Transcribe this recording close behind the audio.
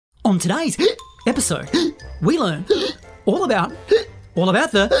On today's episode, we learn all about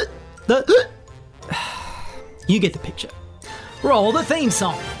the... You get the picture. Roll the theme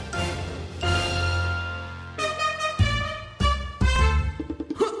song.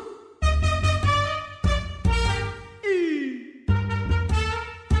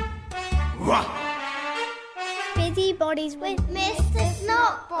 Busybodies with Mr.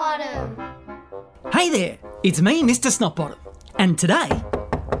 Snotbottom. Hey there, it's me, Mr. Snotbottom. And today...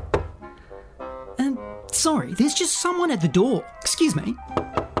 sorry, there's just someone at the door. Excuse me.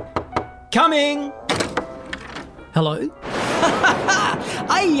 Coming! Hello?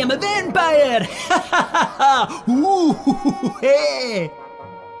 I am a vampire! Ooh, hey.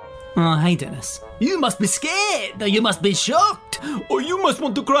 Oh, hey, Dennis. You must be scared, or you must be shocked, or you must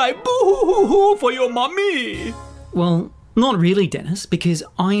want to cry boo-hoo-hoo for your mummy. Well, not really, Dennis, because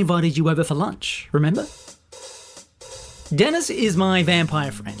I invited you over for lunch, remember? Dennis is my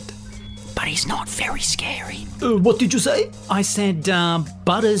vampire friend, but he's not very scary. What did you say? I said,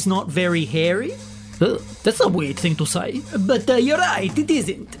 Butter's not very hairy. That's a weird thing to say, but you're right, it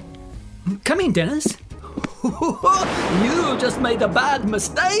isn't. Come in, Dennis. You just made a bad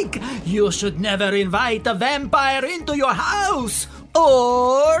mistake. You should never invite a vampire into your house.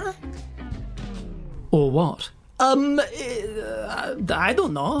 Or what? I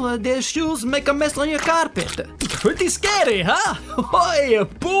don't know. Their shoes make a mess on your carpet. Pretty scary, huh? Oi,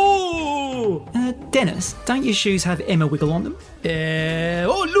 boo! Dennis, don't your shoes have Emma Wiggle on them?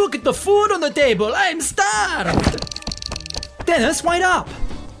 Oh, look at the food on the table. I'm starved. Dennis, wait up.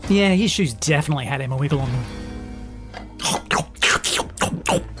 Yeah, his shoes definitely had Emma Wiggle on them.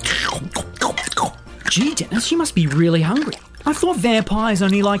 Gee, Dennis, you must be really hungry. I thought vampires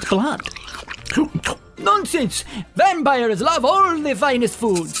only liked blood. Nonsense! Vampires love all the finest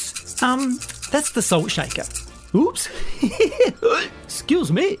foods. That's the salt shaker. Oops.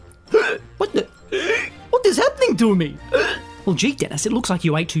 Excuse me. What is happening to me? Well, gee, Dennis, it looks like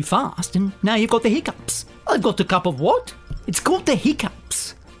you ate too fast and now you've got the hiccups. I've got a cup of what? It's called the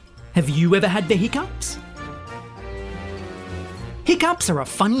hiccups. Have you ever had the hiccups? Hiccups are a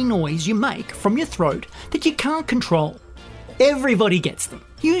funny noise you make from your throat that you can't control. Everybody gets them.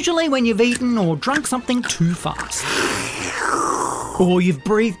 Usually when you've eaten or drunk something too fast. Or you've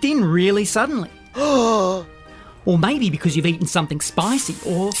breathed in really suddenly. Or maybe because you've eaten something spicy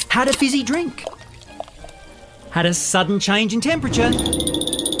or had a fizzy drink. Had a sudden change in temperature.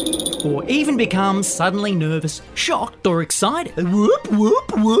 Or even become suddenly nervous, shocked or excited. Whoop,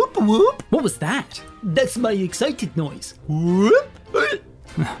 whoop, whoop, whoop. What was that? That's my excited noise. Whoop.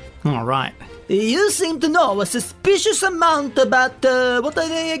 All right. You seem to know a suspicious amount about, what are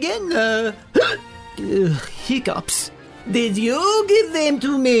they again? Hiccups. Did you give them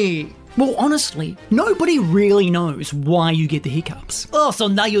to me? Well, honestly, nobody really knows why you get the hiccups. Oh, so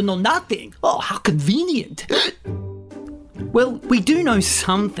now you know nothing. Oh, how convenient. Well, we do know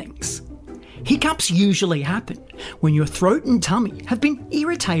some things. Hiccups usually happen when your throat and tummy have been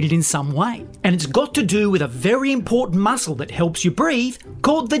irritated in some way, and it's got to do with a very important muscle that helps you breathe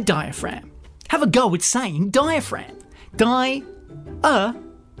called the diaphragm. Have a go at saying diaphragm. Di-a-fram.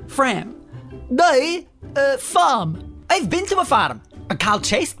 Farm. I've been to a farm. A cow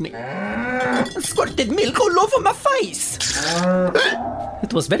chased me. Squirted milk all over my face.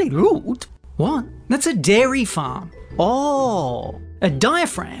 It was very rude. What? That's a dairy farm. Oh. A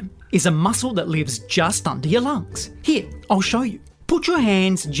diaphragm is a muscle that lives just under your lungs. Here, I'll show you. Put your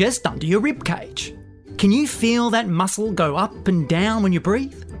hands just under your rib cage. Can you feel that muscle go up and down when you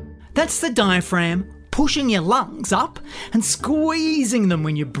breathe? That's the diaphragm pushing your lungs up and squeezing them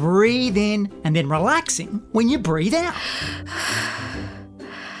when you breathe in and then relaxing when you breathe out.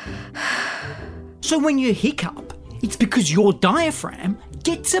 So when you hiccup, it's because your diaphragm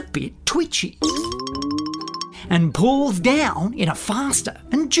gets a bit twitchy and pulls down in a faster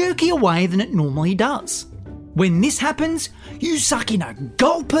and jerkier way than it normally does. When this happens, you suck in a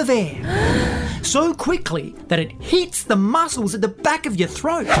gulp of air so quickly that it hits the muscles at the back of your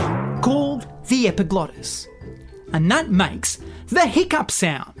throat, called the epiglottis. And that makes the hiccup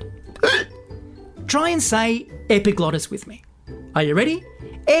sound. Try and say epiglottis with me. Are you ready?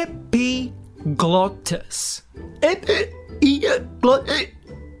 Epiglottis. Epiglottis.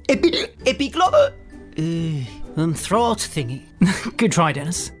 Throat thingy. Good try,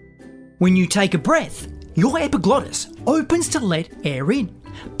 Dennis. When you take a breath, your epiglottis opens to let air in,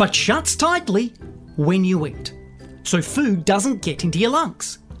 but shuts tightly when you eat, so food doesn't get into your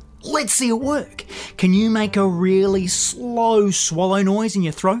lungs. Let's see it work. Can you make a really slow swallow noise in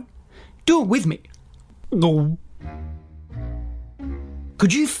your throat? Do it with me.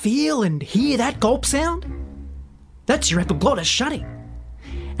 Could you feel and hear that gulp sound? That's your epiglottis shutting.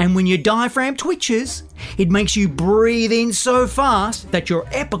 And when your diaphragm twitches, it makes you breathe in so fast that your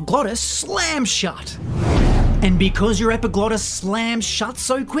epiglottis slams shut. And because your epiglottis slams shut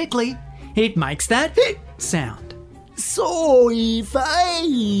so quickly, it makes that sound. So if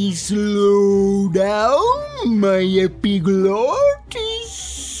I slow down my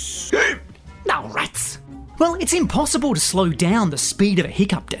epiglottis... No, rats! Well, it's impossible to slow down the speed of a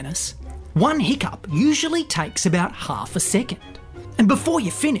hiccup, Dennis. One hiccup usually takes about half a second. And before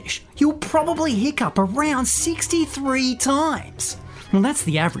you finish, you'll probably hiccup around 63 times. Well, that's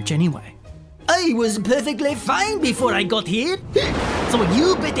the average anyway. I was perfectly fine before I got here. So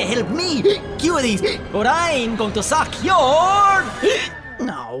you better help me cure these, or I'm going to suck your...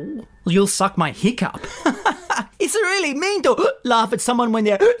 No, you'll suck my hiccup. It's really mean to laugh at someone when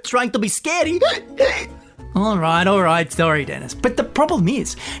they're trying to be scary. All right, sorry, Dennis. But the problem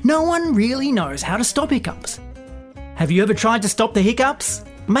is, no one really knows how to stop hiccups. Have you ever tried to stop the hiccups?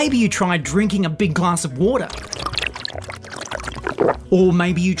 Maybe you tried drinking a big glass of water. Or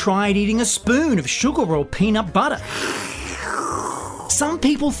maybe you tried eating a spoon of sugar or peanut butter. Some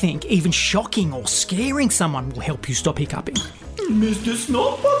people think even shocking or scaring someone will help you stop hiccuping. Mr.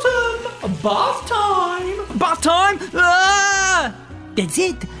 Snotbottom, bath time. Bath time? Ah! That's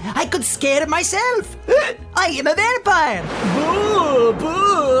it. I could scare myself. I am a vampire. Boo,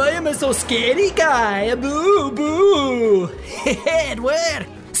 boo. I am a so scary guy. Boo, boo. It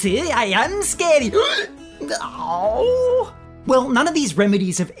worked. See, I am scary. Oh. Well, none of these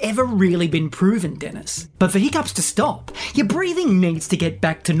remedies have ever really been proven, Dennis. But for hiccups to stop, your breathing needs to get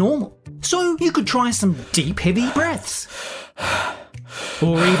back to normal. So you could try some deep, heavy breaths.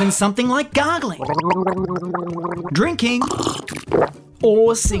 Or even something like gargling, drinking,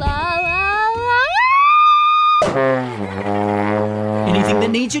 or singing. Anything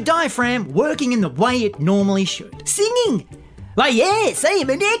that needs your diaphragm working in the way it normally should. Singing? Why, yes, I am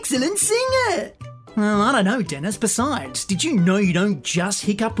an excellent singer. Well, I don't know, Dennis. Besides, did you know you don't just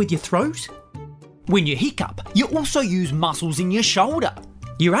hiccup with your throat? When you hiccup, you also use muscles in your shoulder,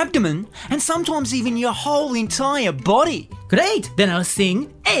 your abdomen, and sometimes even your whole entire body. Great, then I'll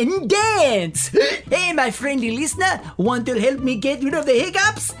sing and dance. Hey, my friendly listener, want to help me get rid of the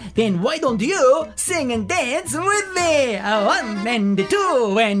hiccups? Then why don't you sing and dance with me? A 1 and a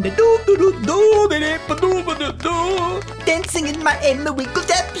 2 and a do. Dancing in my Emma Wiggle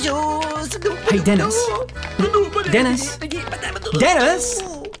Tap shoes. Hey, Dennis. Dennis,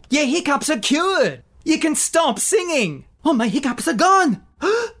 your hiccups are cured. You can stop singing. Oh, my hiccups are gone.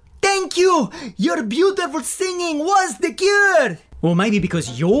 Thank you! Your beautiful singing was the cure! Or maybe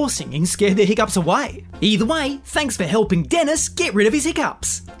because your singing scared the hiccups away. Either way, thanks for helping Dennis get rid of his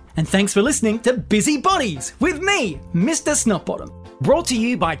hiccups. And thanks for listening to Busy Bodies with me, Mr. Snotbottom. Brought to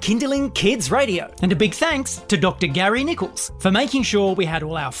you by Kinderling Kids Radio. And a big thanks to Dr. Gary Nichols for making sure we had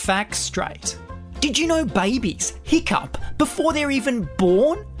all our facts straight. Did you know babies hiccup before they're even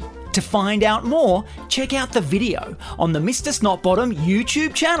born? To find out more, check out the video on the Mr. Snotbottom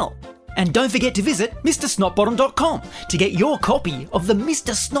YouTube channel. And don't forget to visit MrSnotbottom.com to get your copy of the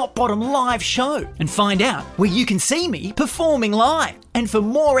Mr. Snotbottom live show and find out where you can see me performing live. And for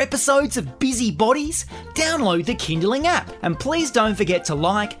more episodes of Busy Bodies, download the Kinderling app. And please don't forget to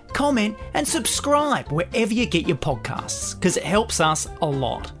like, comment and subscribe wherever you get your podcasts, because it helps us a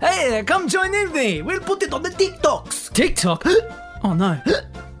lot. Hey, come join in me. We'll put it on the TikToks. TikTok? Oh no.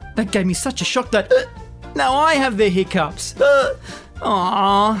 That gave me such a shock that now I have the hiccups.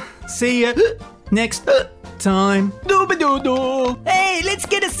 Aww. See ya next time. Dooba-doo-doo. Hey, let's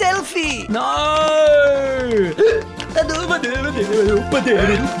get a selfie. No.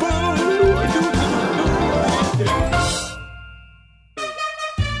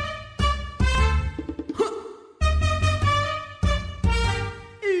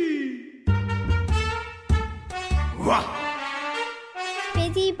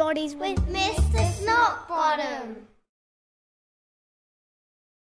 Busy Bodies with Mr. Snotbottom.